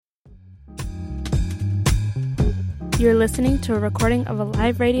You're listening to a recording of a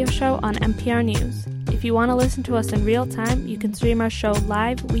live radio show on NPR News. If you want to listen to us in real time, you can stream our show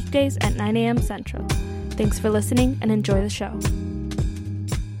live weekdays at 9 a.m. Central. Thanks for listening and enjoy the show.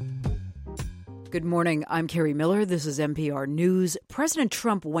 Good morning. I'm Carrie Miller. This is NPR News. President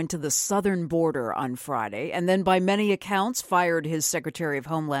Trump went to the southern border on Friday and then, by many accounts, fired his Secretary of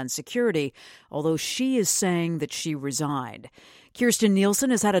Homeland Security, although she is saying that she resigned. Kirstjen Nielsen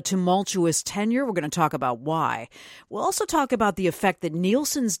has had a tumultuous tenure. We're going to talk about why. We'll also talk about the effect that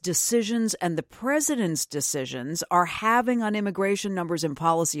Nielsen's decisions and the president's decisions are having on immigration numbers and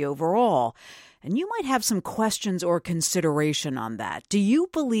policy overall. And you might have some questions or consideration on that. Do you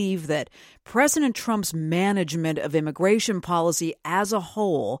believe that President Trump's management of immigration policy as a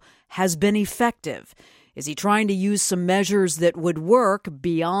whole has been effective? Is he trying to use some measures that would work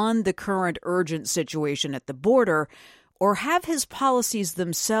beyond the current urgent situation at the border? Or have his policies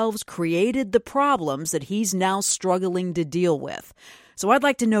themselves created the problems that he's now struggling to deal with? So I'd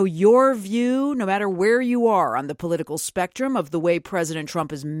like to know your view, no matter where you are on the political spectrum, of the way President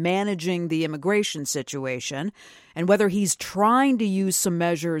Trump is managing the immigration situation and whether he's trying to use some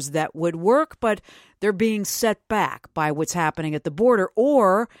measures that would work, but they're being set back by what's happening at the border,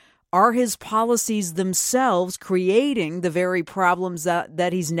 or are his policies themselves creating the very problems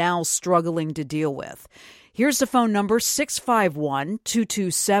that he's now struggling to deal with? Here's the phone number,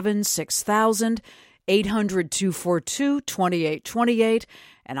 651-227-6000, 800-242-2828.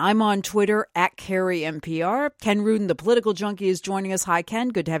 And I'm on Twitter, @CarrieNPR. Ken Rudin, the political junkie, is joining us. Hi, Ken.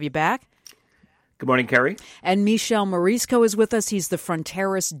 Good to have you back. Good morning, Carrie. And Michel Marisco is with us. He's the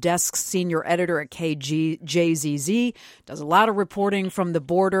Fronteras Desk senior editor at KJZZ. Does a lot of reporting from the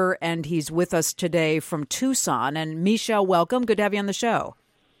border, and he's with us today from Tucson. And Michel, welcome. Good to have you on the show.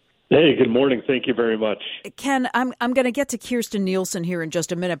 Hey, good morning. Thank you very much. Ken, I'm going to get to Kirstjen Nielsen here in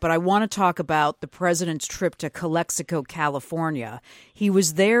just a minute, but I want to talk about the president's trip to Calexico, California. He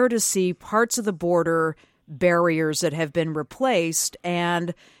was there to see parts of the border barriers that have been replaced,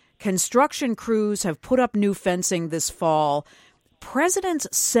 and construction crews have put up new fencing this fall. Presidents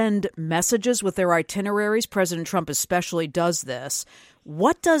send messages with their itineraries. President Trump especially does this.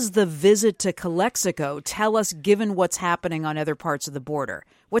 What does the visit to Calexico tell us, given what's happening on other parts of the border?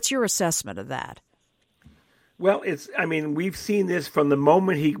 What's your assessment of that? Well, we've seen this from the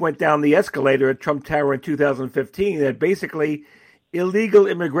moment he went down the escalator at Trump Tower in 2015, that basically illegal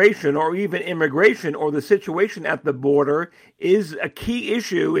immigration, or even immigration, or the situation at the border, is a key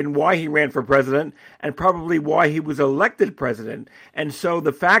issue in why he ran for president and probably why he was elected president. And so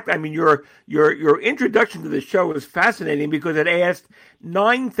the fact, your introduction to the show is fascinating because it asked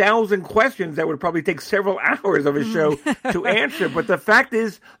 9,000 questions that would probably take several hours of a show to answer. But the fact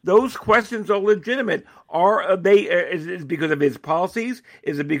is, those questions are legitimate. Is it because of his policies?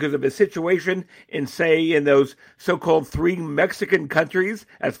 Is it because of his situation in those so-called three Mexican countries,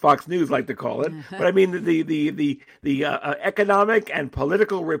 as Fox News like to call it? But the economic and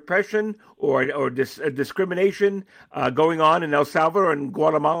political repression or discrimination going on in El Salvador and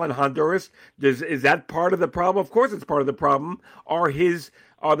Guatemala and Honduras, is that part of the problem? Of course it's part of the problem. Are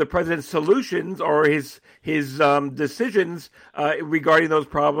the president's solutions or his decisions regarding those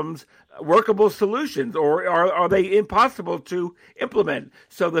problems workable solutions, or are they impossible to implement?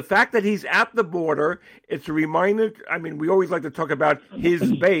 So the fact that he's at the border, it's a reminder. We always like to talk about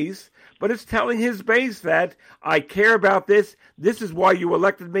his base, but it's telling his base that I care about this. This is why you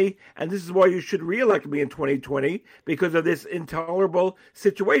elected me, and this is why you should reelect me in 2020, because of this intolerable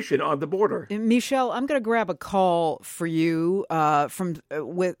situation on the border. Michel, I'm going to grab a call for you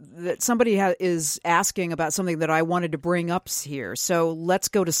that somebody is asking about something that I wanted to bring up here. So let's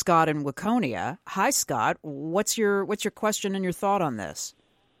go to Scott in Waconia. Hi, Scott. What's your question and your thought on this?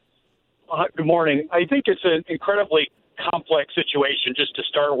 Good morning. I think it's an incredibly complex situation just to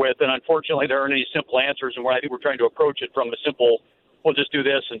start with, and unfortunately there aren't any simple answers, and I think we're trying to approach it from a simple, we'll just do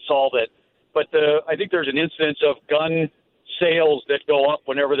this and solve it. But I think there's an incidence of gun sales that go up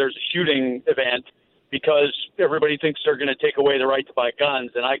whenever there's a shooting event because everybody thinks they're going to take away the right to buy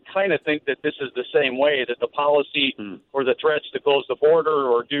guns, and I kind of think that this is the same way, that the policy or the threats to close the border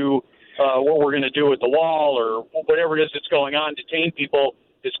or do what we're going to do with the wall or whatever it is that's going on, detain people,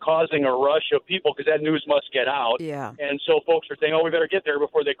 is causing a rush of people because that news must get out. Yeah. And so folks are saying, we better get there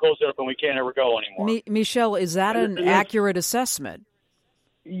before they close it up and we can't ever go anymore. Michel, is that an accurate assessment?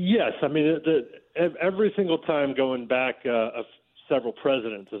 Yes. Every single time going back several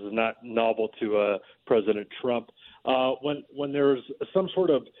presidents, this is not novel to President Trump, when there's some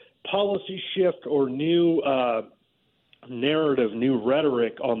sort of policy shift or new narrative, new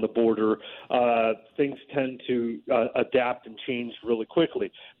rhetoric on the border, things tend to adapt and change really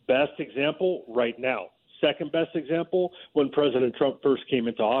quickly. Best example right now, second best example when President Trump first came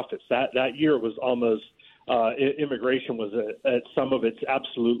into office. That year was almost immigration was at some of its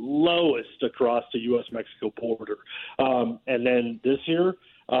absolute lowest across the U.S.-Mexico border. And then this year,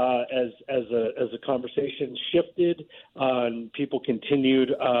 as a conversation shifted and people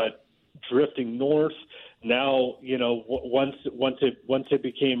continued drifting north, now, once it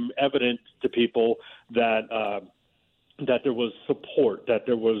became evident to people that there was support, that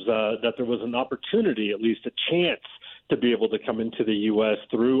there was an opportunity, at least a chance, to be able to come into the U.S.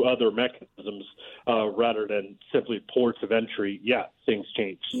 through other mechanisms rather than simply ports of entry, things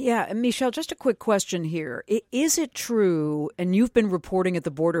change. Yeah, and Michelle, just a quick question here. Is it true, and you've been reporting at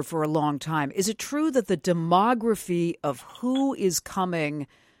the border for a long time, is it true that the demography of who is coming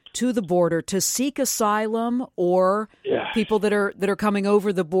to the border to seek asylum or people that are coming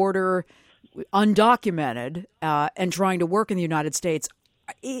over the border undocumented and trying to work in the United States,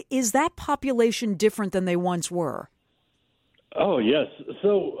 is that population different than they once were? Oh, yes.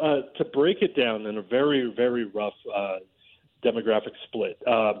 So to break it down in a very, very rough demographic split,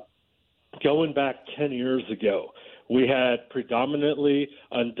 going back 10 years ago, we had predominantly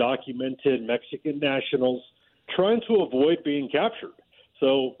undocumented Mexican nationals trying to avoid being captured.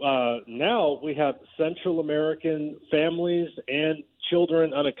 So now we have Central American families and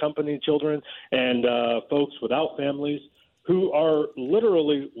children, unaccompanied children, and folks without families who are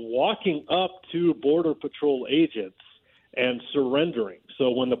literally walking up to Border Patrol agents and surrendering.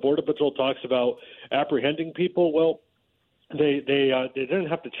 So when the Border Patrol talks about apprehending people, well, they didn't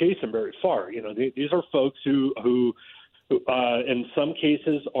have to chase them very far. These are folks who in some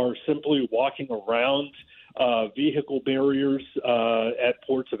cases are simply walking around vehicle barriers at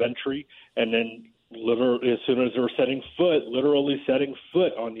ports of entry, and then literally as soon as they're literally setting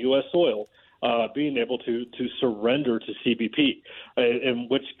foot on U.S. soil, being able to surrender to CBP, and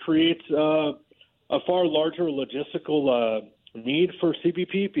which creates a far larger logistical need for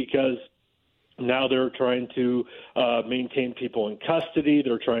CBP because now they're trying to maintain people in custody.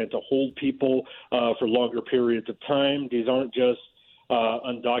 They're trying to hold people for longer periods of time. These aren't just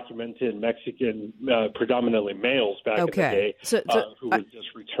undocumented Mexican, predominantly males back in the day, who were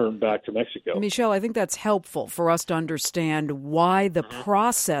just returned back to Mexico. Michelle, I think that's helpful for us to understand why the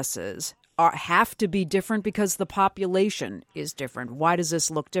processes have to be different because the population is different. Why does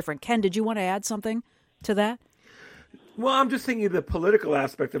this look different? Ken, did you want to add something to that? Well, I'm just thinking of the political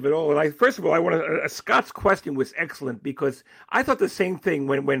aspect of it all. And first of all, Scott's question was excellent because I thought the same thing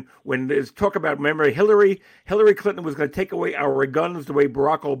when there's talk about, remember, Hillary Clinton was going to take away our guns the way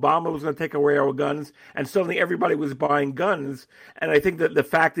Barack Obama was going to take away our guns, and suddenly everybody was buying guns. And I think that the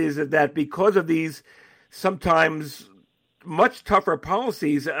fact is that because of these sometimes much tougher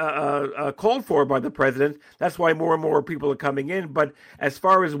policies called for by the president, that's why more and more people are coming in. But as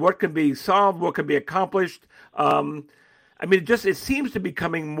far as what can be solved, what can be accomplished, it seems to be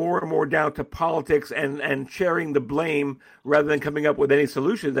coming more and more down to politics and sharing the blame rather than coming up with any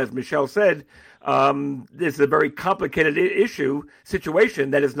solutions. As Michelle said, this is a very complicated situation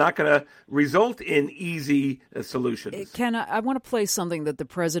that is not going to result in easy solutions. Ken, I want to play something that the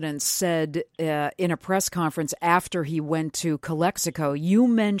president said in a press conference after he went to Calexico. You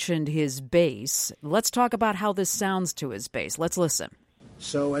mentioned his base. Let's talk about how this sounds to his base. Let's listen.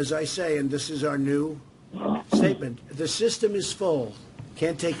 So as I say, and this is our new statement, the system is full.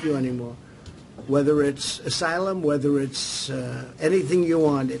 Can't take you anymore. Whether it's asylum, whether it's anything you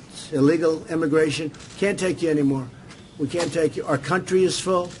want, it's illegal immigration, can't take you anymore. We can't take you. Our country is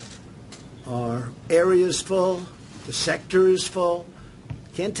full. Our area is full. The sector is full.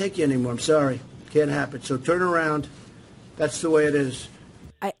 Can't take you anymore. I'm sorry. Can't happen. So turn around. That's the way it is.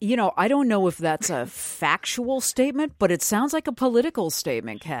 I don't know if that's a factual statement, but it sounds like a political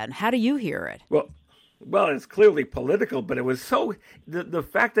statement, Ken. How do you hear it? Well, it's clearly political, but it was so the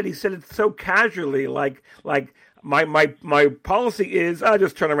fact that he said it so casually, like my policy is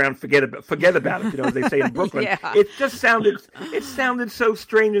just turn around, forget about it. As they say in Brooklyn. Yeah. It just sounded so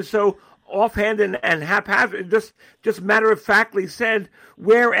strange and so offhand and haphazard. Just matter of factly said.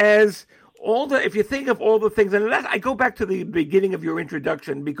 Whereas if you think of all the things, and I go back to the beginning of your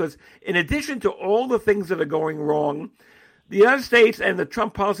introduction, because in addition to all the things that are going wrong, the United States and the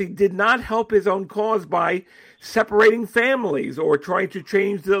Trump policy did not help his own cause by separating families or trying to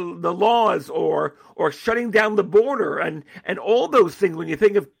change the laws or shutting down the border and all those things. When you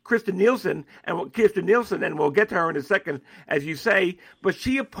think of Kirstjen Nielsen, and we'll get to her in a second, as you say, but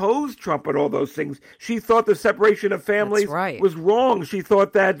she opposed Trump on all those things. She thought the separation of families was wrong. She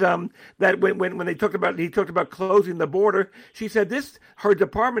thought that that when he talked about closing the border, she said her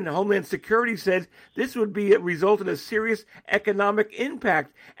Department of Homeland Security said this would result in a serious economic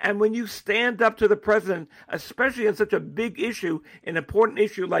impact. And when you stand up to the president, especially on such a big issue, an important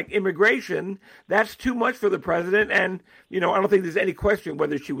issue like immigration, that's too much for the president. And I don't think there's any question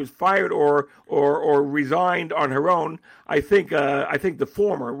whether she was fired or resigned on her own. I think the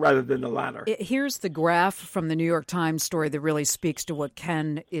former rather than the latter. Here's the graph from the New York Times story that really speaks to what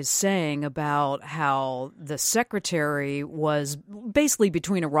Ken is saying about how the secretary was basically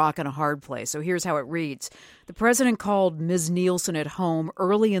between a rock and a hard place. So here's how it reads. The president called Ms. Nielsen at home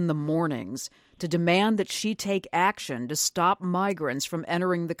early in the mornings to demand that she take action to stop migrants from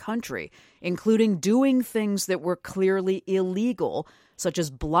entering the country, including doing things that were clearly illegal, such as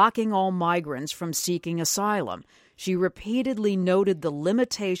blocking all migrants from seeking asylum. She repeatedly noted the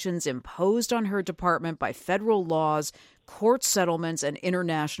limitations imposed on her department by federal laws, court settlements, and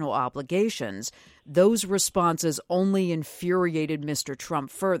international obligations. Those responses only infuriated Mr.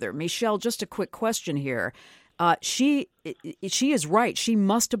 Trump further. Michelle, just a quick question here. She is right. She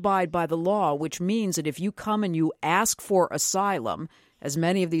must abide by the law, which means that if you come and you ask for asylum, as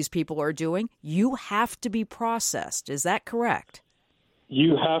many of these people are doing, you have to be processed. Is that correct?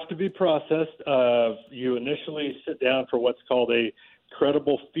 You have to be processed. You initially sit down for what's called a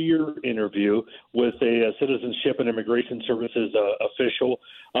credible fear interview with a Citizenship and Immigration Services official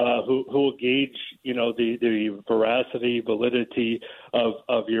who will gauge, the validity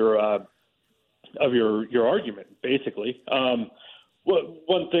of your argument, basically.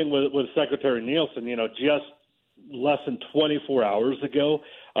 One thing with Secretary Nielsen, just less than 24 hours ago,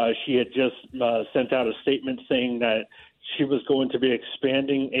 she had just sent out a statement saying that she was going to be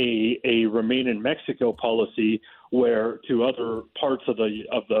expanding a Remain in Mexico policy where to other parts of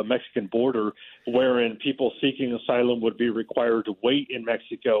the Mexican border, wherein people seeking asylum would be required to wait in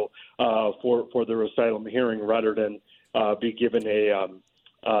Mexico for their asylum hearing rather than be given a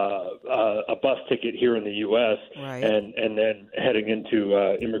bus ticket here in the U.S. Right. and then heading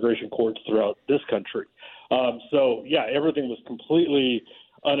into immigration courts throughout this country. So, everything was completely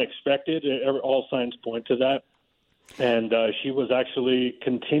unexpected. All signs point to that. And she was actually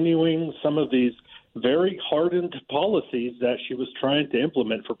continuing some of these very hardened policies that she was trying to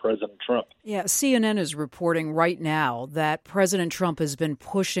implement for President Trump. Yeah, CNN is reporting right now that President Trump has been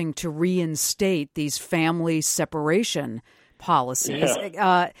pushing to reinstate these family separation policies.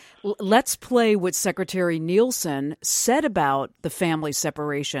 Yeah. Let's play what Secretary Nielsen said about the family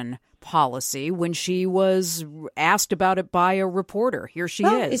separation policy when she was asked about it by a reporter. Here she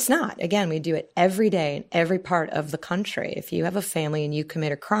is. It's not. Again, we do it every day in every part of the country. If you have a family and you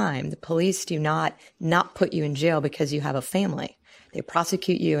commit a crime, the police do not put you in jail because you have a family. They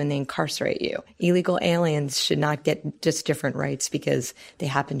prosecute you and they incarcerate you. Illegal aliens should not get just different rights because they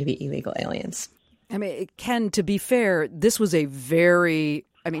happen to be illegal aliens. I mean, Ken, to be fair, this was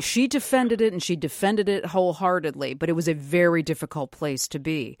she defended it and she defended it wholeheartedly, but it was a very difficult place to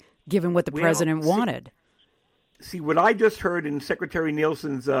be, given what the president wanted. See, what I just heard in Secretary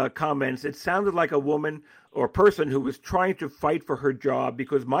Nielsen's comments, it sounded like a woman or person who was trying to fight for her job,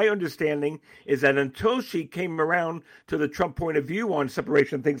 because my understanding is that until she came around to the Trump point of view on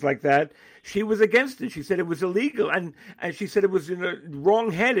separation and things like that, she was against it. She said it was illegal, and she said it was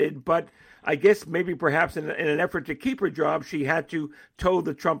wrong-headed, but I guess maybe perhaps in an effort to keep her job, she had to toe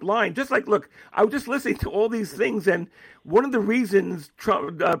the Trump line. Just like, look, I was just listening to all these things, and one of the reasons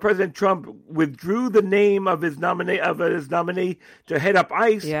President Trump withdrew the name of his nominee to head up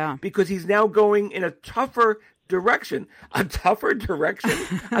ICE, because he's now going in a tougher direction. A tougher direction?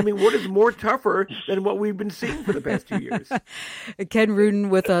 I mean, what is more tougher than what we've been seeing for the past 2 years? Ken Rudin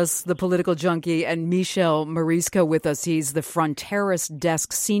with us, the political junkie, and Michel Marisco with us. He's the Fronteras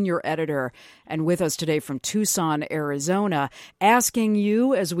Desk senior editor and with us today from Tucson, Arizona, asking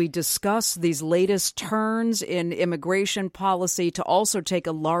you as we discuss these latest turns in immigration policy to also take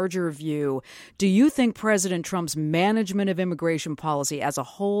a larger view. Do you think President Trump's management of immigration policy as a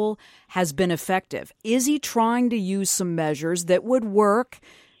whole has been effective? Is he trying to use some measures that would work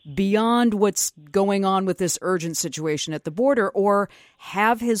beyond what's going on with this urgent situation at the border, or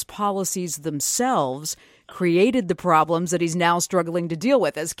have his policies themselves created the problems that he's now struggling to deal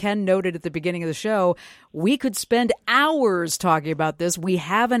with? As Ken noted at the beginning of the show, we could spend hours talking about this. We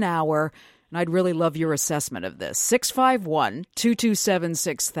have an hour. And I'd really love your assessment of this.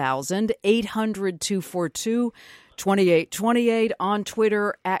 651-227-6000, 800-242-2828, on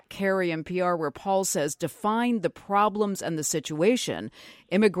Twitter at CarrieNPR, where Paul says, define the problems and the situation.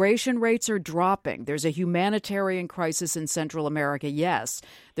 Immigration rates are dropping. There's a humanitarian crisis in Central America, yes.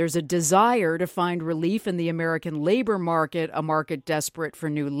 There's a desire to find relief in the American labor market, a market desperate for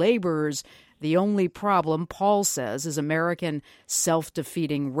new laborers. The only problem, Paul says, is American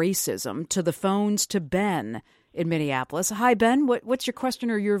self-defeating racism. To the phones to Ben in Minneapolis. Hi, Ben. What's your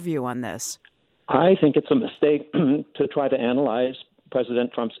question or your view on this? I think it's a mistake to try to analyze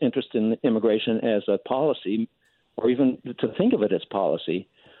President Trump's interest in immigration as a policy, or even to think of it as policy.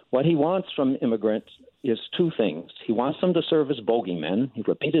 What he wants from immigrants is two things. He wants them to serve as bogeymen. He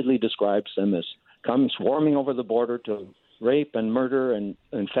repeatedly describes them as come swarming over the border to rape and murder and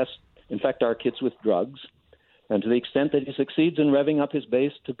infect our kids with drugs. And to the extent that he succeeds in revving up his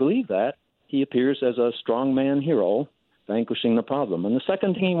base to believe that, he appears as a strongman hero vanquishing the problem. And the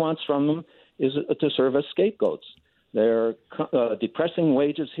second thing he wants from them is to serve as scapegoats. They're depressing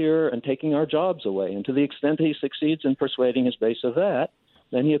wages here and taking our jobs away. And to the extent that he succeeds in persuading his base of that,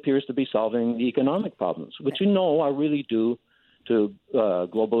 then he appears to be solving the economic problems, which are really due to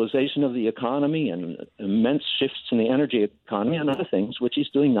globalization of the economy and immense shifts in the energy economy and other things, which he's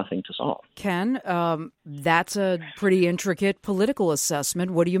doing nothing to solve. Ken, that's a pretty intricate political assessment.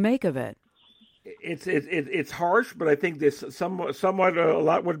 What do you make of it? It's harsh, but I think this somewhat a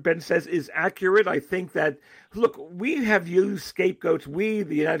lot what Ben says is accurate. I think that, look, we have used scapegoats. We,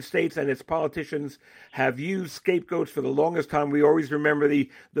 the United States and its politicians, have used scapegoats for the longest time. We always remember the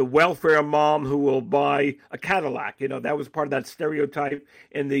welfare mom who will buy a Cadillac. That was part of that stereotype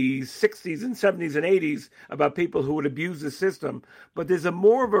in the 60s and 70s and 80s about people who would abuse the system. But there's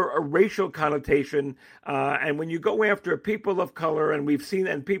more of a racial connotation. And when you go after people of color, and we've seen,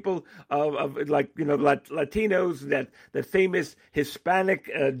 and people of like, Latinos, that famous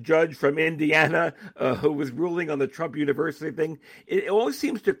Hispanic judge from Indiana who was ruling on the Trump University thing, it always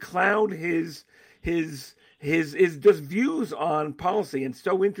seems to cloud his just views on policy. And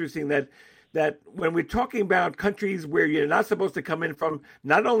so interesting that when we're talking about countries where you're not supposed to come in from,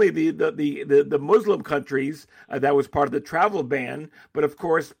 not only the Muslim countries that was part of the travel ban, but of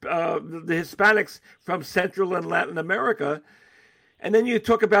course the Hispanics from Central and Latin America. And then you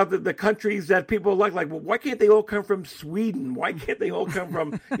talk about the countries that people like, well, why can't they all come from Sweden? Why can't they all come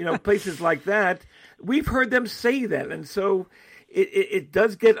from, places like that? We've heard them say that. And so it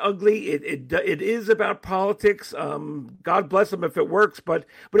does get ugly. It is about politics. God bless them if it works. But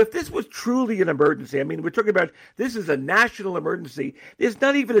if this was truly an emergency, I mean, we're talking about this is a national emergency. There's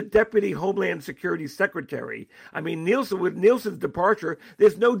not even a deputy Homeland Security secretary. I mean, with Nielsen's departure,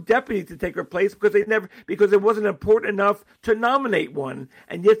 there's no deputy to take her place because it wasn't important enough to nominate one.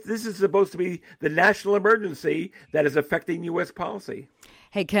 And yet this is supposed to be the national emergency that is affecting U.S. policy.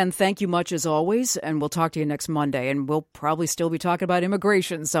 Hey, Ken, thank you much as always, and we'll talk to you next Monday, and we'll probably still be talking about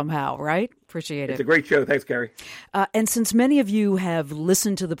immigration somehow, right? Appreciate it. It's a great show. Thanks, Carrie. And since many of you have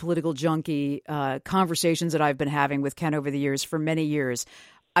listened to the Political Junkie conversations that I've been having with Ken over the years for many years,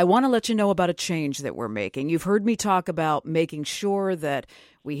 I want to let you know about a change that we're making. You've heard me talk about making sure that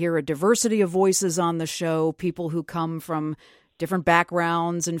we hear a diversity of voices on the show, people who come from different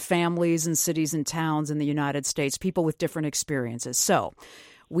backgrounds and families and cities and towns in the United States, people with different experiences. So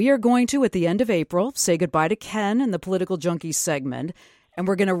we are going to, at the end of April, say goodbye to Ken in the Political Junkie segment, and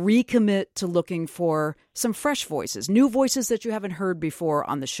we're going to recommit to looking for some fresh voices, new voices that you haven't heard before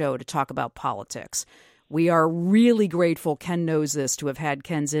on the show to talk about politics. We are really grateful, Ken knows this, to have had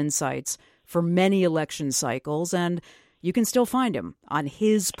Ken's insights for many election cycles, and you can still find him on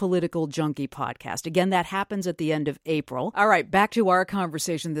his Political Junkie podcast. Again, that happens at the end of April. All right, back to our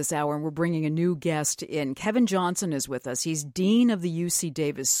conversation this hour, and we're bringing a new guest in. Kevin Johnson is with us. He's dean of the UC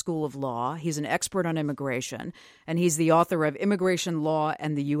Davis School of Law. He's an expert on immigration, and he's the author of Immigration Law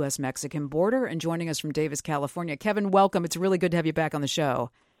and the U.S.-Mexican Border, and joining us from Davis, California. Kevin, welcome. It's really good to have you back on the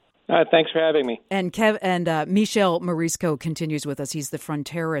show. Thanks for having me. And Michel Marisco continues with us. He's the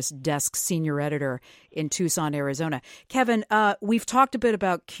Fronteras Desk senior editor in Tucson, Arizona. Kevin, we've talked a bit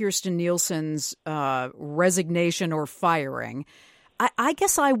about Kirstjen Nielsen's resignation or firing. I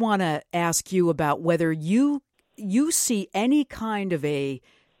guess I want to ask you about whether you see any kind of a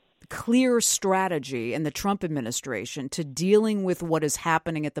clear strategy in the Trump administration to dealing with what is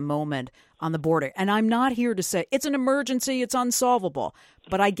happening at the moment on the border. And I'm not here to say it's an emergency, it's unsolvable.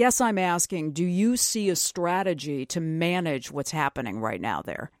 But I guess I'm asking, do you see a strategy to manage what's happening right now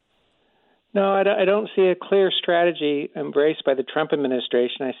there? No, I don't see a clear strategy embraced by the Trump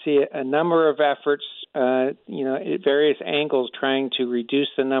administration. I see a number of efforts, at various angles trying to reduce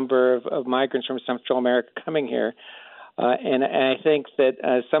the number of migrants from Central America coming here. And I think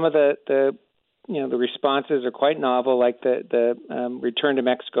that some of the responses are quite novel, like the return to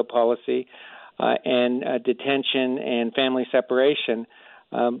Mexico policy and detention and family separation.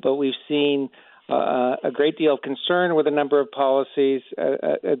 But we've seen a great deal of concern with a number of policies,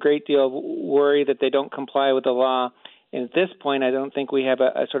 a great deal of worry that they don't comply with the law. And at this point, I don't think we have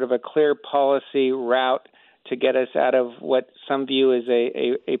a sort of a clear policy route to get us out of what some view as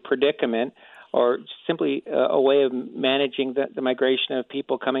a predicament, or simply a way of managing the migration of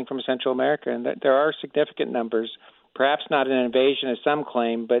people coming from Central America. And there are significant numbers, perhaps not an invasion as some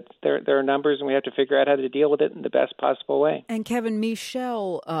claim, but there are numbers, and we have to figure out how to deal with it in the best possible way. And Kevin,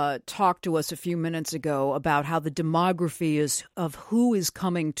 Michelle talked to us a few minutes ago about how the demography is of who is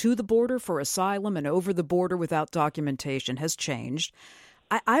coming to the border for asylum and over the border without documentation has changed.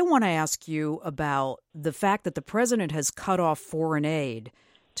 I want to ask you about the fact that the president has cut off foreign aid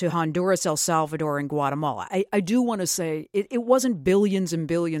to Honduras, El Salvador, and Guatemala. I do want to say it wasn't billions and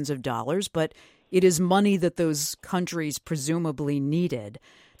billions of dollars, but it is money that those countries presumably needed.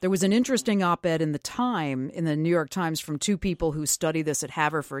 There was an interesting op-ed in the New York Times, from two people who study this at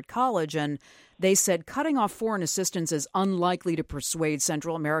Haverford College, and they said cutting off foreign assistance is unlikely to persuade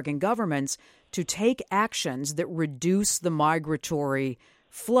Central American governments to take actions that reduce the migratory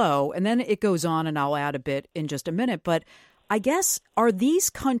flow. And then it goes on, and I'll add a bit in just a minute, but I guess, are these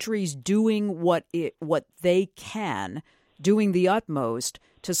countries doing what they can, doing the utmost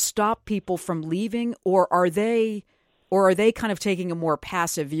to stop people from leaving, or are they kind of taking a more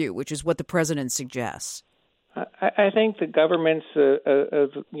passive view, which is what the president suggests? I think the governments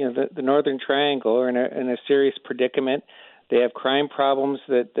of the Northern Triangle are in a serious predicament. They have crime problems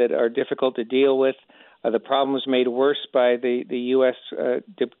that are difficult to deal with. The problems made worse by the U.S.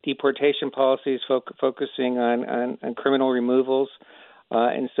 Deportation policies focusing on criminal removals.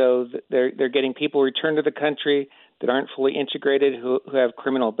 And so they're getting people returned to the country that aren't fully integrated, who have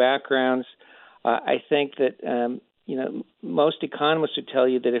criminal backgrounds. I think that, most economists would tell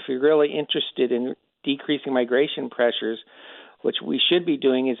you that if you're really interested in decreasing migration pressures, what we should be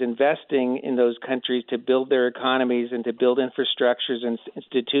doing is investing in those countries to build their economies and to build infrastructures and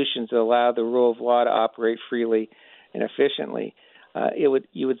institutions that allow the rule of law to operate freely and efficiently. You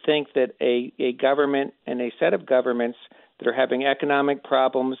would think that a government and a set of governments that are having economic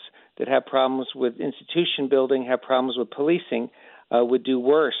problems, that have problems with institution building, have problems with policing, would do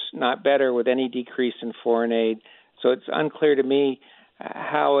worse, not better, with any decrease in foreign aid. So it's unclear to me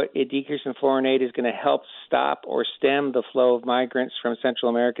how a decrease in foreign aid is going to help stop or stem the flow of migrants from Central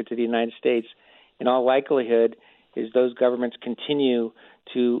America to the United States. In all likelihood, is those governments continue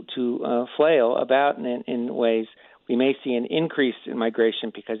to flail about in ways, we may see an increase in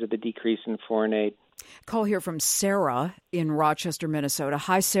migration because of the decrease in foreign aid. Call here from Sarah in Rochester, Minnesota.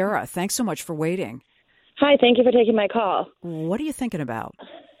 Hi, Sarah. Thanks so much for waiting. Hi, thank you for taking my call. What are you thinking about?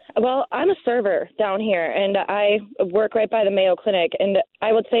 Well, I'm a server down here, and I work right by the Mayo Clinic, and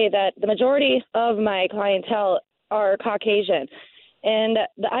I would say that the majority of my clientele are Caucasian, and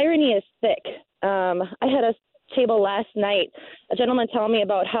the irony is thick. I had a table last night, a gentleman telling me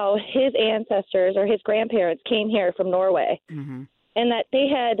about how his ancestors or his grandparents came here from Norway, and that they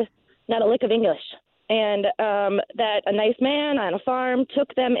had not a lick of English, and that a nice man on a farm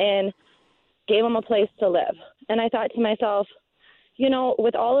took them in, gave them a place to live. And I thought to myself,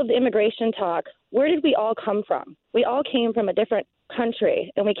 with all of the immigration talk, where did we all come from? We all came from a different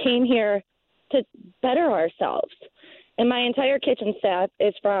country, and we came here to better ourselves. And my entire kitchen staff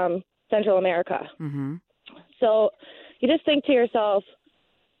is from Central America. Mm-hmm. So you just think to yourself,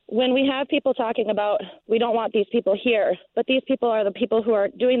 when we have people talking about we don't want these people here, but these people are the people who are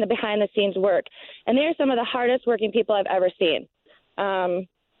doing the behind-the-scenes work. And they're some of the hardest working people I've ever seen.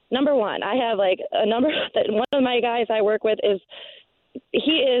 Number one, I have one of my guys I work with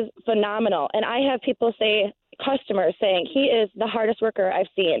he is phenomenal. And I have customers saying he is the hardest worker I've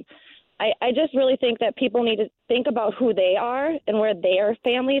seen. I just really think that people need to think about who they are and where their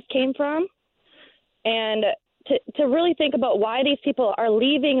families came from, and to really think about why these people are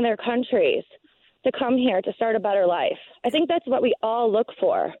leaving their countries to come here to start a better life. I think that's what we all look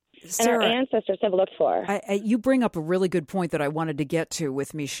for. Sarah, and our ancestors have looked for. You bring up a really good point that I wanted to get to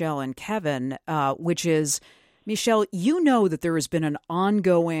with Michelle and Kevin, which is, Michelle, that there has been an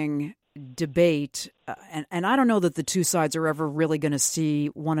ongoing debate, and I don't know that the two sides are ever really going to see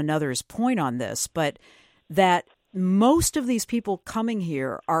one another's point on this, but that most of these people coming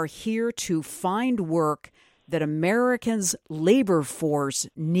here are here to find work that Americans' labor force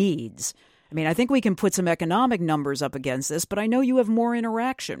needs. I mean, I think we can put some economic numbers up against this, but I know you have more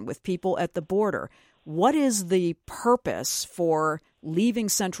interaction with people at the border. What is the purpose for leaving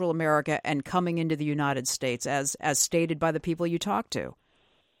Central America and coming into the United States, as stated by the people you talk to?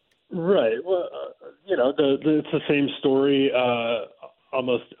 Right. Well, it's the same story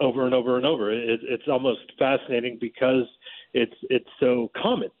almost over and over and over. It's almost fascinating because it's so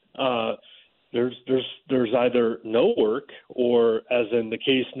common. There's either no work, or, as in the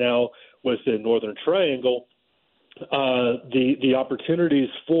case now with the Northern Triangle, the opportunities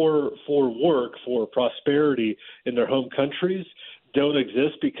for work, for prosperity in their home countries don't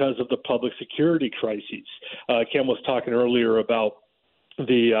exist because of the public security crises. Ken was talking earlier about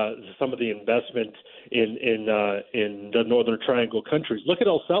some of the investment in the Northern Triangle countries. Look at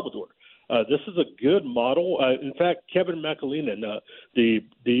El Salvador. This is a good model. In fact, Kevin McAleenan, the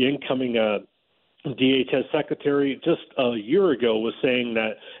incoming DHS secretary, just a year ago was saying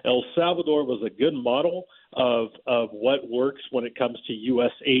that El Salvador was a good model of what works when it comes to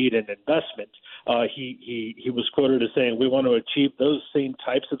U.S. aid and investment. He was quoted as saying, "We want to achieve those same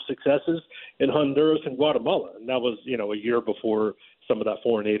types of successes in Honduras and Guatemala," and that was a year before some of that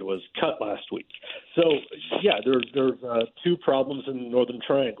foreign aid was cut last week. So yeah, there's two problems in the Northern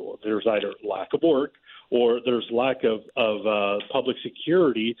Triangle. There's either lack of work, or there's lack of public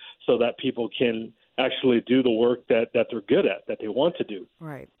security so that people can actually do the work that they're good at, that they want to do.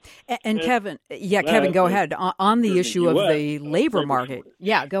 Right. And Kevin, Kevin, go ahead. On the issue of the labor market.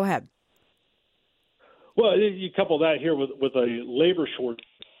 Yeah, go ahead. Well, you couple that here with a labor shortage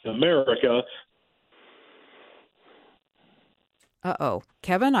in America. Uh-oh.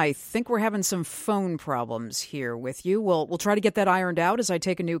 Kevin, I think we're having some phone problems here with you. We'll try to get that ironed out as I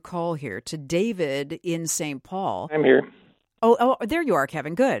take a new call here to David in St. Paul. I'm here. Oh, there you are,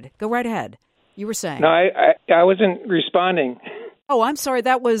 Kevin. Good. Go right ahead. You were saying. No, I wasn't responding. Oh, I'm sorry.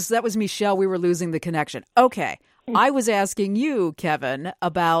 That was Michelle. We were losing the connection. Okay. I was asking you, Kevin,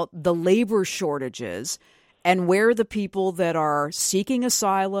 about the labor shortages and where the people that are seeking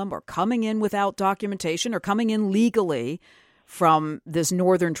asylum or coming in without documentation or coming in legally from this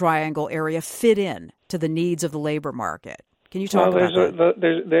Northern Triangle area fit in to the needs of the labor market. Can you talk about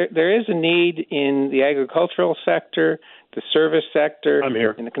that? There is a need in the agricultural sector, the service sector,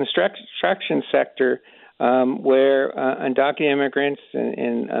 in the construction sector, where undocumented immigrants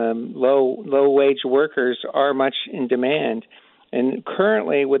and low-wage workers are much in demand. And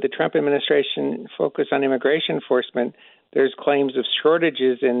currently, with the Trump administration focus on immigration enforcement, there's claims of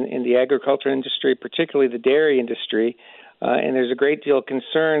shortages in the agriculture industry, particularly the dairy industry. And there's a great deal of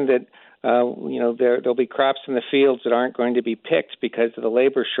concern that there'll be crops in the fields that aren't going to be picked because of the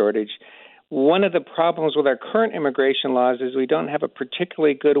labor shortage. One of the problems with our current immigration laws is we don't have a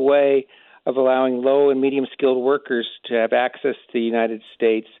particularly good way of allowing low and medium skilled workers to have access to the United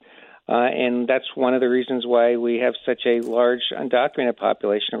States. And that's one of the reasons why we have such a large undocumented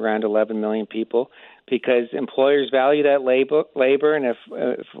population, around 11 million people, because employers value that labor, and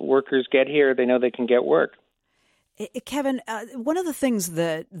if workers get here, they know they can get work. Kevin, one of the things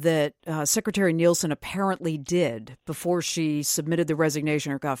that Secretary Nielsen apparently did before she submitted the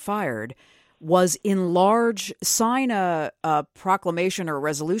resignation or got fired was sign a proclamation or a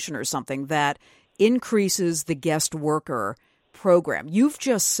resolution or something that increases the guest worker program. You've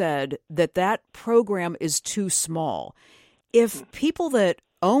just said that program is too small. If people that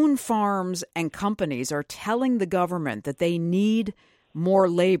own farms and companies are telling the government that they need more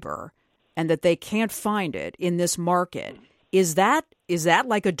labor and that they can't find it in this market, is that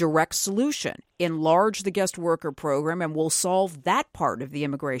like a direct solution? Enlarge the guest worker program and we'll solve that part of the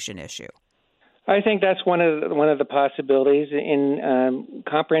immigration issue. I think that's one of the possibilities. In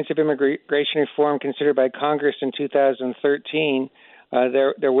comprehensive immigration reform considered by Congress in 2013,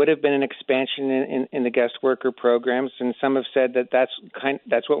 there would have been an expansion in the guest worker programs, and some have said that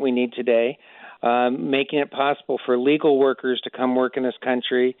that's what we need today, making it possible for legal workers to come work in this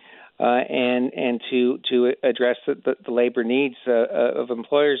country and to address the labor needs of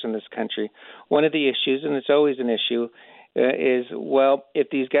employers in this country. One of the issues, and it's always an issue, is, well, if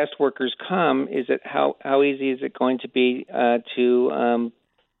these guest workers come, how easy is it going to be to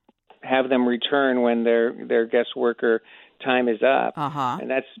have them return when their guest worker time is up? And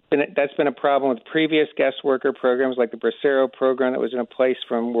that's been a problem with previous guest worker programs, like the Bracero program that was in place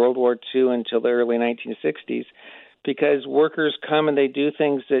from World War II until the early 1960s. Because workers come and they do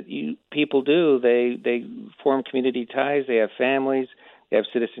things that people do. They form community ties. They have families. They have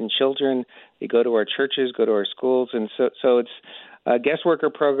citizen children. They go to our churches, go to our schools, and so it's guest worker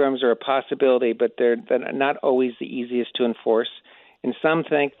programs are a possibility, but they're not always the easiest to enforce. And some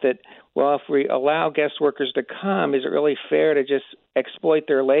think that, well, if we allow guest workers to come, is it really fair to just exploit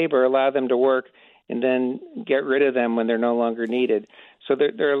their labor, allow them to work, and then get rid of them when they're no longer needed? So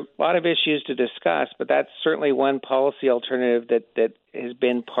there are a lot of issues to discuss, but that's certainly one policy alternative that has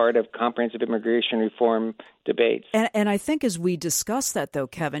been part of comprehensive immigration reform debates. And I think as we discuss that, though,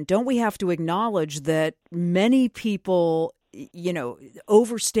 Kevin, don't we have to acknowledge that many people,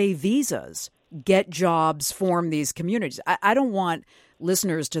 overstay visas, get jobs, form these communities? I don't want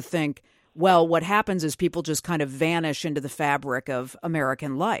listeners to think, well, what happens is people just kind of vanish into the fabric of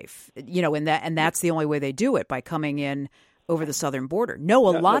American life, and that's the only way they do it, by coming in over the southern border. No,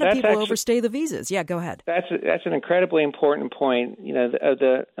 a lot of people overstay the visas. Yeah, go ahead. That's an incredibly important point. Of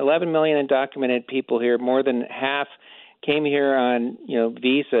the 11 million undocumented people here, more than half came here on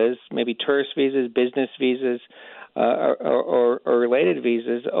visas, maybe tourist visas, business visas, or related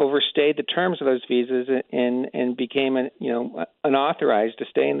visas, overstayed the terms of those visas and became unauthorized to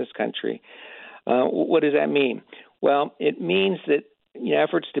stay in this country. What does that mean? Well, it means that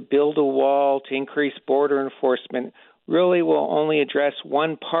efforts to build a wall, to increase border enforcement, really will only address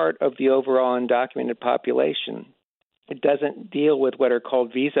one part of the overall undocumented population. It doesn't deal with what are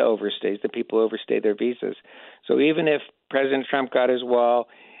called visa overstays, the people who overstay their visas. So even if President Trump got his wall,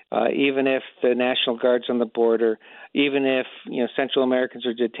 even if the National Guard's on the border, even if Central Americans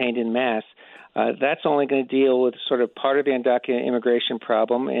are detained in mass, that's only going to deal with sort of part of the undocumented immigration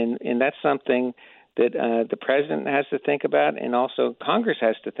problem, and that's something that the president has to think about, and also Congress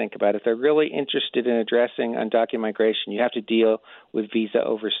has to think about. If they're really interested in addressing undocumented migration, you have to deal with visa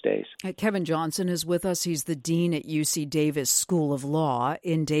overstays. Kevin Johnson is with us. He's the dean at UC Davis School of Law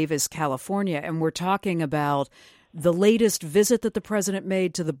in Davis, California, and we're talking about the latest visit that the president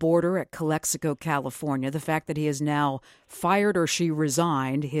made to the border at Calexico, California, the fact that he has now fired, or she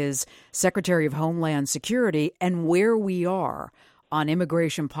resigned, his Secretary of Homeland Security, and where we are on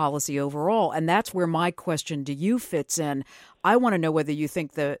immigration policy overall. And that's where my question to you fits in. I want to know whether you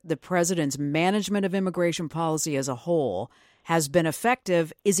think the president's management of immigration policy as a whole has been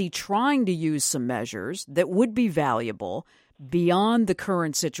effective. Is he trying to use some measures that would be valuable beyond the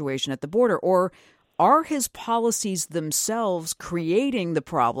current situation at the border? Or are his policies themselves creating the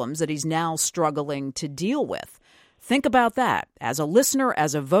problems that he's now struggling to deal with? Think about that. As a listener,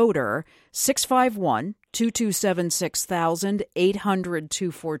 as a voter, 651-227-6000,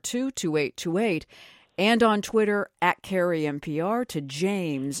 800-242-2828, and on Twitter, @CarrieNPR, to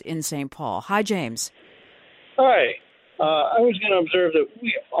James in St. Paul. Hi, James. Hi. I was going to observe that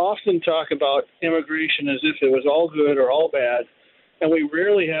we often talk about immigration as if it was all good or all bad, and we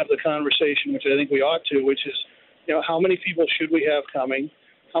rarely have the conversation, which I think we ought to, which is, how many people should we have coming?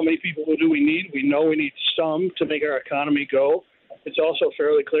 How many people do we need? We know we need some to make our economy go. It's also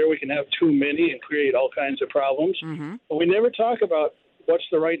fairly clear we can have too many and create all kinds of problems. Mm-hmm. But we never talk about what's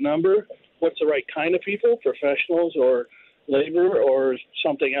the right number, what's the right kind of people, professionals or labor or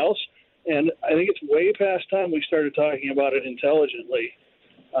something else. And I think it's way past time we started talking about it intelligently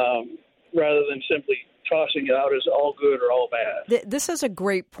rather than simply tossing it out as all good or all bad. This is a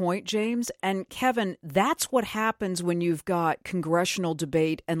great point, James. And Kevin, that's what happens when you've got congressional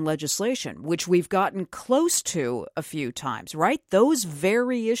debate and legislation, which we've gotten close to a few times, right? Those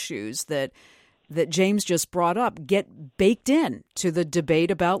very issues that James just brought up get baked in to the debate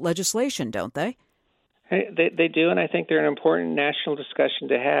about legislation, don't they? They do, and I think they're an important national discussion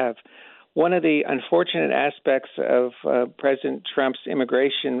to have. One of the unfortunate aspects of President Trump's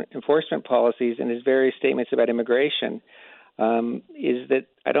immigration enforcement policies and his various statements about immigration is that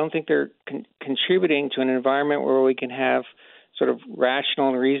I don't think they're contributing to an environment where we can have sort of rational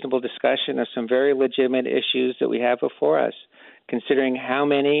and reasonable discussion of some very legitimate issues that we have before us. Considering how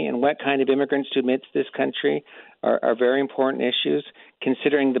many and what kind of immigrants to admit to this country are very important issues.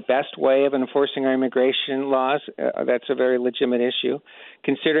 Considering the best way of enforcing our immigration laws, that's a very legitimate issue.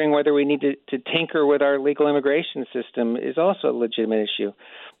 Considering whether we need to tinker with our legal immigration system is also a legitimate issue.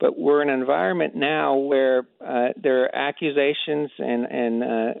 But we're in an environment now where there are accusations and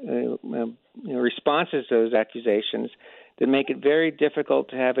responses to those accusations that make it very difficult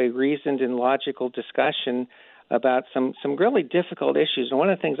to have a reasoned and logical discussion about some really difficult issues. And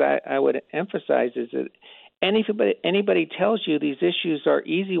one of the things I would emphasize is that anybody tells you these issues are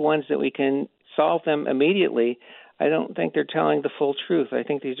easy ones that we can solve them immediately, I don't think they're telling the full truth. I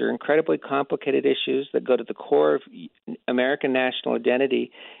think these are incredibly complicated issues that go to the core of American national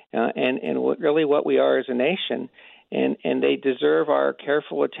identity and really what we are as a nation. And they deserve our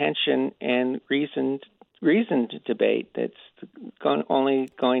careful attention and reasoned debate that's only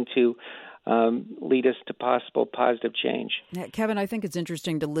going to lead us to possible positive change. Yeah, Kevin, I think it's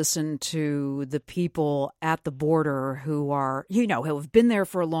interesting to listen to the people at the border who are, who have been there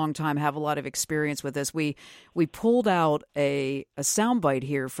for a long time, have a lot of experience with this. We pulled out a soundbite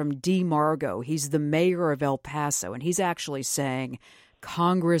here from Dee Margo. He's the mayor of El Paso, and he's actually saying,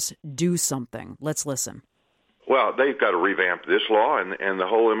 Congress, do something. Let's listen. Well, they've got to revamp this law and the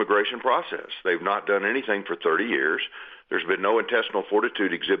whole immigration process. They've not done anything for 30 years. There's been no intestinal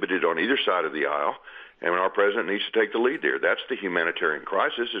fortitude exhibited on either side of the aisle, and our president needs to take the lead there. That's the humanitarian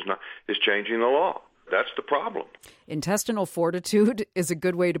crisis, is changing the law. That's the problem. Intestinal fortitude is a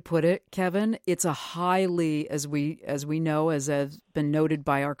good way to put it, Kevin. It's a highly, as we know, as has been noted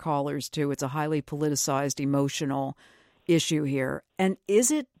by our callers too, it's a highly politicized, emotional issue here. And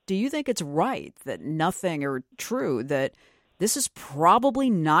do you think it's right that nothing, or true that this is probably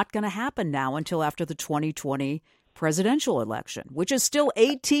not going to happen now until after the 2020 presidential election, which is still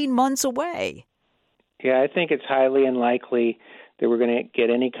 18 months away? Yeah, I think it's highly unlikely that we're going to get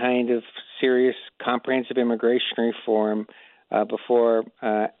any kind of serious comprehensive immigration reform before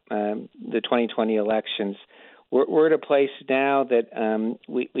the 2020 elections. We're at a place now that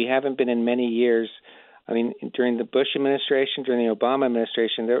we haven't been in many years. I mean, during the Bush administration, during the Obama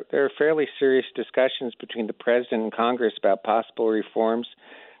administration, there are fairly serious discussions between the president and Congress about possible reforms.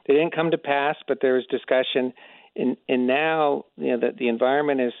 They didn't come to pass, but there was discussion. And now, that the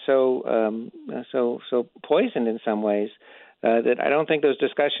environment is so poisoned in some ways that I don't think those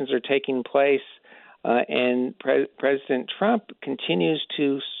discussions are taking place. And President Trump continues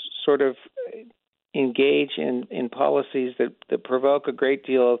to sort of engage in policies that provoke a great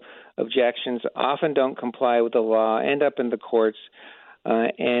deal of objections, often don't comply with the law, end up in the courts,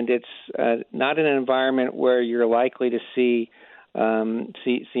 and it's not an environment where you're likely to see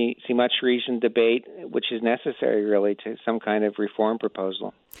much reasoned debate, which is necessary, really, to some kind of reform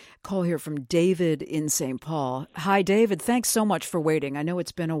proposal. Call here from David in St. Paul. Hi, David. Thanks so much for waiting. I know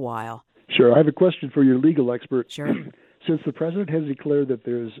it's been a while. Sure. I have a question for your legal expert. Sure. Since the president has declared that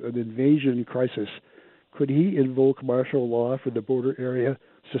there's an invasion crisis, could he invoke martial law for the border area,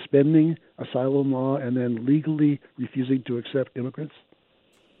 suspending asylum law, and then legally refusing to accept immigrants?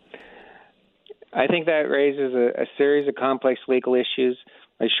 I think that raises a series of complex legal issues.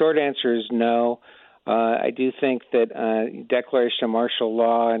 My short answer is no. I do think that declaration of martial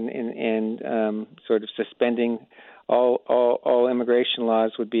law and sort of suspending all immigration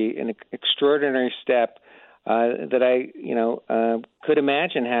laws would be an extraordinary step that I could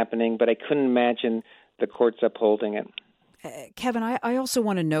imagine happening, but I couldn't imagine the courts upholding it. Kevin, I also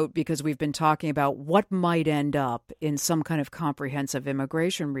want to note, because we've been talking about what might end up in some kind of comprehensive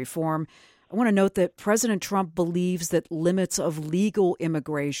immigration reform, I want to note that President Trump believes that limits of legal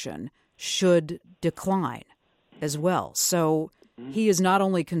immigration should decline as well. So he is not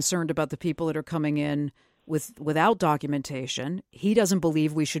only concerned about the people that are coming in without documentation, he doesn't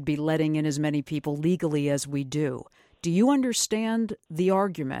believe we should be letting in as many people legally as we do. Do you understand the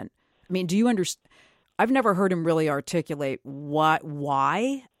argument? I mean, do you understand? I've never heard him really articulate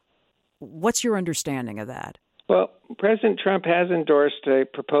why. What's your understanding of that? Well, President Trump has endorsed a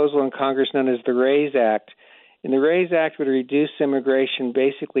proposal in Congress known as the RAISE Act. And the RAISE Act would reduce immigration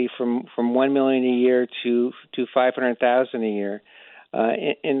basically from 1 million a year to 500,000 a year.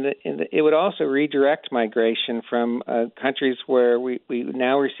 It would also redirect migration from countries where we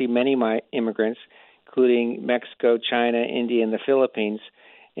now receive many immigrants, including Mexico, China, India, and the Philippines,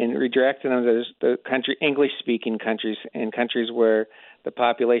 and redirecting them to the English-speaking countries and countries where the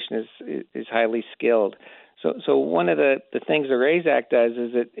population is highly skilled. So one of the things the RAISE Act does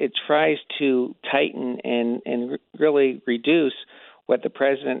is it tries to tighten and really reduce what the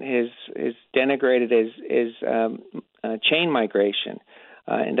president has denigrated as chain migration,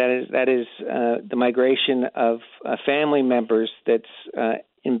 and that is the migration of family members that's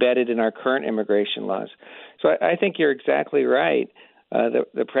embedded in our current immigration laws. So I think you're exactly right.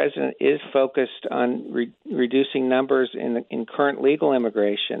 The president is focused on reducing numbers in current legal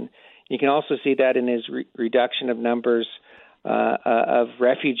immigration. You can also see that in his reduction of numbers of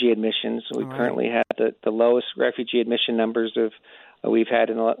refugee admissions. We currently have the lowest refugee admission numbers we've had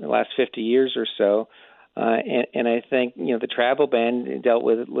in the last 50 years or so. And I think the travel ban dealt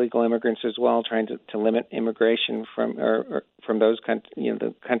with illegal immigrants as well, trying to limit immigration from those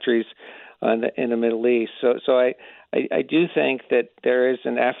the countries in the Middle East. So I do think that there is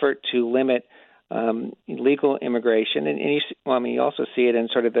an effort to limit legal immigration, and you also see it in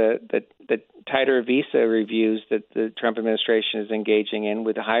sort of the tighter visa reviews that the Trump administration is engaging in,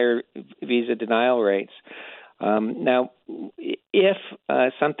 with higher visa denial rates. Now, if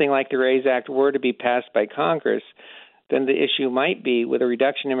something like the RAISE Act were to be passed by Congress, then the issue might be with a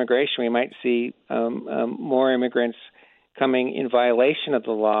reduction in immigration, we might see more immigrants coming in violation of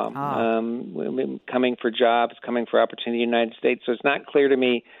the law, coming for jobs, coming for opportunity in the United States. So it's not clear to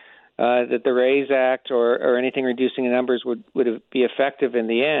me that the RAISE Act or anything reducing the numbers would be effective in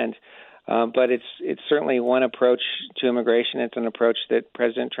the end. But it's certainly one approach to immigration. It's an approach that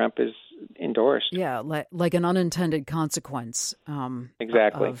President Trump has endorsed. Yeah, like an unintended consequence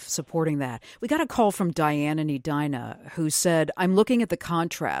exactly. of supporting that. We got a call from Diane in Edina who said, I'm looking at the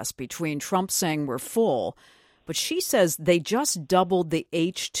contrast between Trump saying we're full, but she says they just doubled the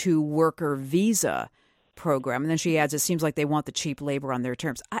H-2 worker visa program. And then she adds, it seems like they want the cheap labor on their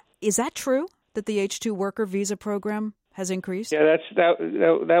terms. Is that true, that the H-2 worker visa program has increased? Yeah,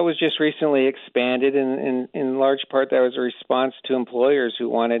 that was just recently expanded, and in large part that was a response to employers who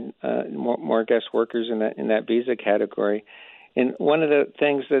wanted more guest workers in that visa category. And one of the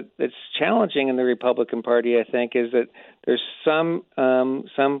things that's challenging in the Republican Party, I think, is that there's some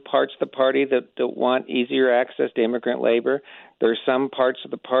parts of the party that want easier access to immigrant labor. There are some parts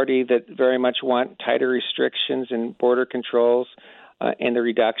of the party that very much want tighter restrictions and border controls and the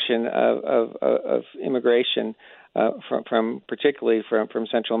reduction of immigration. Particularly from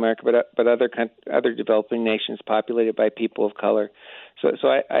Central America, but other developing nations populated by people of color. So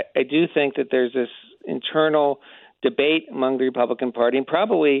I do think that there's this internal debate among the Republican Party, and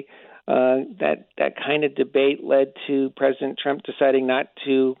probably that kind of debate led to President Trump deciding not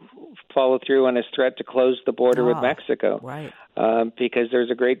to follow through on his threat to close the border with Mexico. Right. Because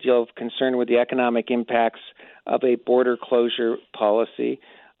there's a great deal of concern with the economic impacts of a border closure policy.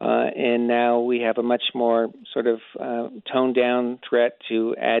 And now we have a much more sort of toned-down threat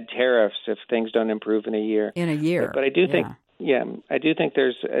to add tariffs if things don't improve in a year. But I do think, I do think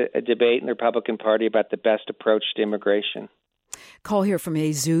there's a debate in the Republican Party about the best approach to immigration. Call here from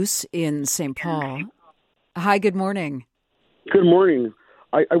Jesus in St. Paul. Hi, good morning. Good morning.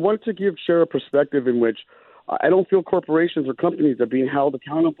 I wanted to share a perspective in which I don't feel corporations or companies are being held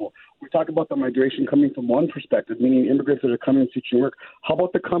accountable. We talk about the migration coming from one perspective, meaning immigrants that are coming and seeking work. How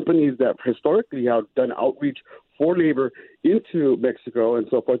about the companies that historically have done outreach for labor into Mexico and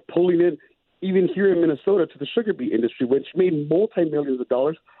so forth, pulling in, even here in Minnesota, to the sugar beet industry, which made multi-millions of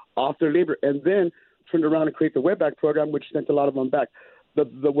dollars off their labor, and then turned around and create the Wetback program, which sent a lot of them back.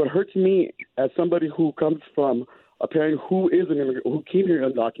 What hurts me as somebody who comes from a parent who is an immigrant, who came here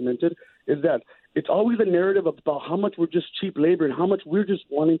undocumented, is that it's always a narrative about how much we're just cheap labor and how much we're just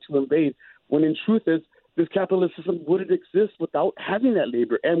wanting to invade, when in truth is this capitalist system wouldn't exist without having that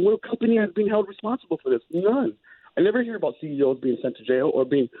labor. And what company has been held responsible for this? None. I never hear about CEOs being sent to jail or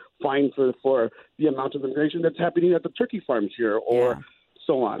being fined for the amount of immigration that's happening at the turkey farms here or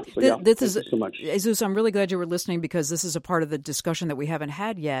so on. So, thank you so much. Jesus, I'm really glad you were listening, because this is a part of the discussion that we haven't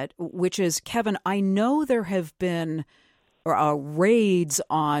had yet, which is, Kevin, I know there have been raids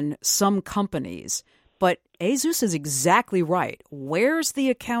on some companies, but Jesus is exactly right. Where's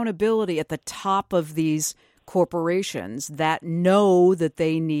the accountability at the top of these corporations that know that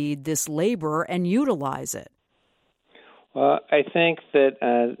they need this labor and utilize it? Well, I think that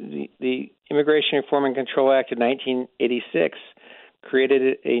the Immigration Reform and Control Act of 1986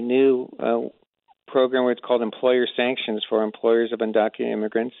 created a new program where it's called employer sanctions for employers of undocumented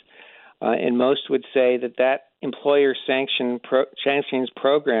immigrants. And most would say that employer sanctions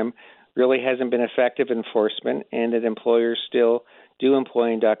program really hasn't been effective enforcement, and that employers still do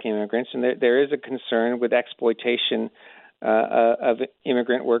employ undocumented immigrants. And there is a concern with exploitation of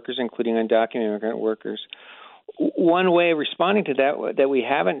immigrant workers, including undocumented immigrant workers. One way of responding to that we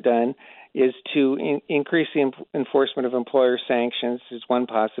haven't done is to increase the enforcement of employer sanctions is one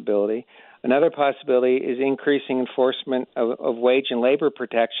possibility. Another possibility is increasing enforcement of wage and labor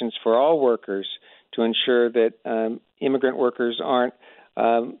protections for all workers to ensure that immigrant workers aren't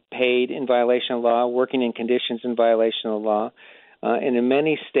paid in violation of law, working in conditions in violation of law. And in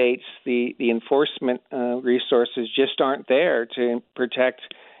many states, the enforcement resources just aren't there to protect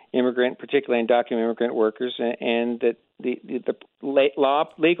particularly undocumented immigrant workers, and that the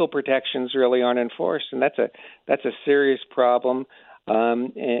legal protections really aren't enforced, and that's a serious problem.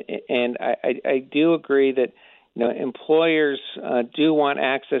 And I do agree that employers do want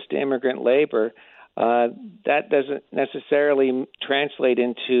access to immigrant labor. That doesn't necessarily translate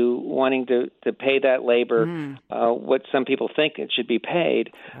into wanting to pay that labor what some people think it should be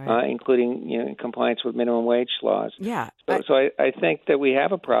paid, including in compliance with minimum wage laws. Yeah. So I think that we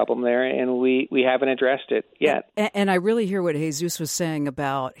have a problem there, and we haven't addressed it yet. And I really hear what Jesus was saying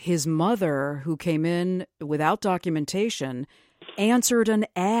about his mother, who came in without documentation, answered an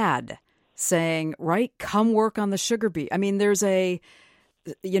ad saying, come work on the sugar beet. I mean, there's a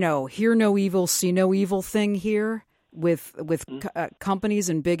hear no evil, see no evil thing here. with companies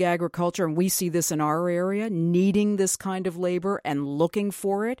and big agriculture, and we see this in our area, needing this kind of labor and looking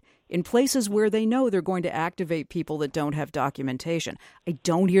for it in places where they know they're going to activate people that don't have documentation. I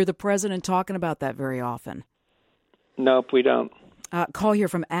don't hear the president talking about that very often. Nope, we don't. Call here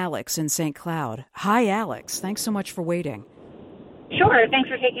from Alex in St. Cloud. Hi, Alex. Thanks so much for waiting. Sure. Thanks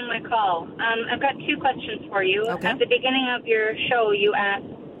for taking my call. I've got two questions for you. Okay. At the beginning of your show, you asked,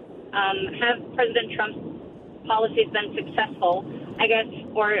 have President Trump's policies been successful, I guess,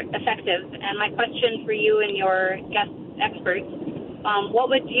 or effective? And my question for you and your guest experts, what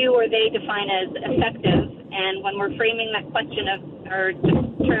would you or they define as effective? And when we're framing that question or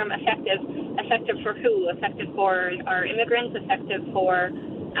the term effective for who? Effective for our immigrants, effective for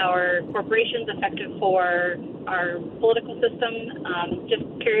our corporations, effective for our political system? Just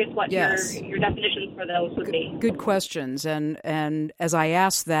curious what your definitions for those would be. Good questions. And as I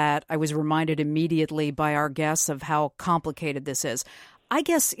asked that, I was reminded immediately by our guests of how complicated this is. I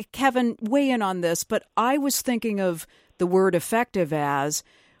guess, Kevin, weigh in on this, but I was thinking of the word effective as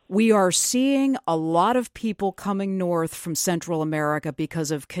we are seeing a lot of people coming north from Central America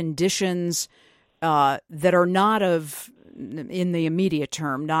because of conditions that are not in the immediate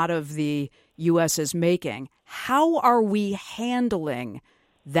term, not of the U.S.'s making. How are we handling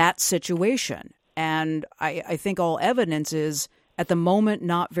that situation? And I think all evidence is, at the moment,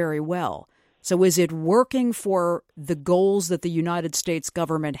 not very well. So is it working for the goals that the United States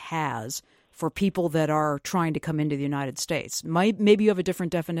government has for people that are trying to come into the United States? Maybe you have a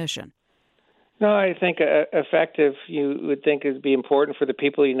different definition. No, I think effective, you would think, would be important for the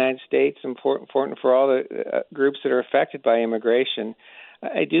people of the United States, important for all the groups that are affected by immigration.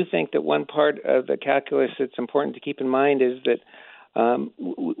 I do think that one part of the calculus that's important to keep in mind is that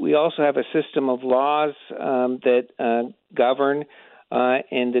we also have a system of laws that govern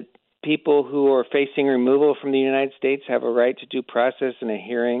and that people who are facing removal from the United States have a right to due process and a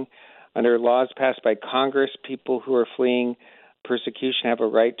hearing. Under laws passed by Congress, people who are fleeing persecution have a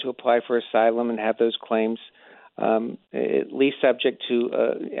right to apply for asylum and have those claims at least subject to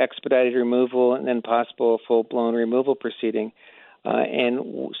expedited removal and then possible full-blown removal proceeding.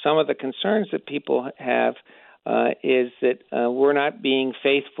 And some of the concerns that people have is that we're not being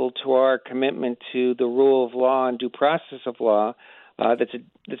faithful to our commitment to the rule of law and due process of law. That's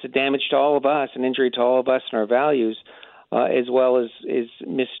a damage to all of us, an injury to all of us and our values, as well as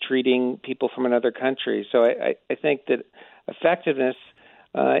mistreating people from another country. So I think that effectiveness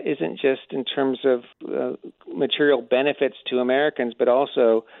isn't just in terms of material benefits to Americans, but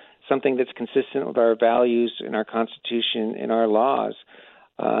also something that's consistent with our values and our Constitution and our laws.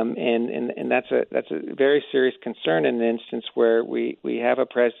 And that's a very serious concern in an instance where we have a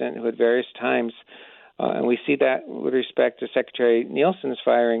president who at various times, and we see that with respect to Secretary Nielsen's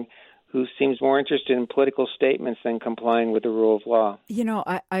firing, who seems more interested in political statements than complying with the rule of law. You know,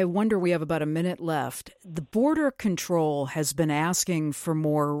 I wonder, we have about a minute left. The Border Control has been asking for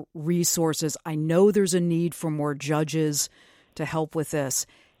more resources. I know there's a need for more judges to help with this.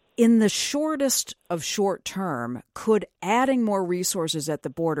 In the shortest of short term, could adding more resources at the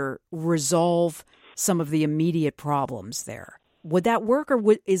border resolve some of the immediate problems there? Would that work, or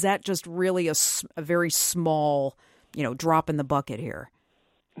is that just really a very small, drop in the bucket here?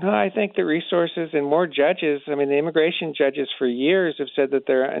 No, I think the resources and more judges, the immigration judges for years have said that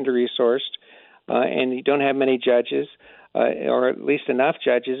they're under-resourced and you don't have many judges or at least enough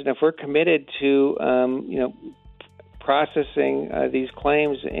judges. And if we're committed to, processing these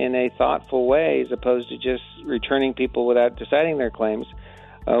claims in a thoughtful way as opposed to just returning people without deciding their claims,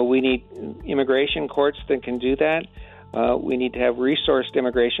 we need immigration courts that can do that. We need to have resourced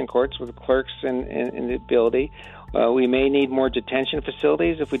immigration courts with clerks and the ability. We may need more detention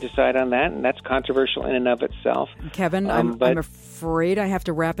facilities if we decide on that, and that's controversial in and of itself. Kevin, I'm afraid I have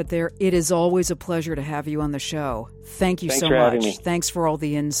to wrap it there. It is always a pleasure to have you on the show. Thank you so much. Thanks for having me. Thanks for all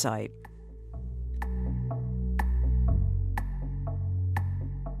the insight.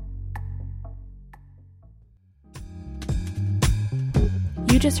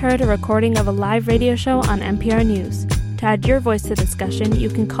 You just heard a recording of a live radio show on NPR News. To add your voice to the discussion, you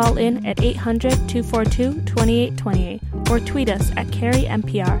can call in at 800-242-2828 or tweet us at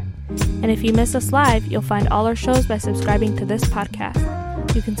CarrieNPR. And if you miss us live, you'll find all our shows by subscribing to this podcast.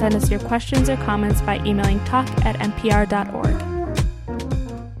 You can send us your questions or comments by emailing talk@npr.org.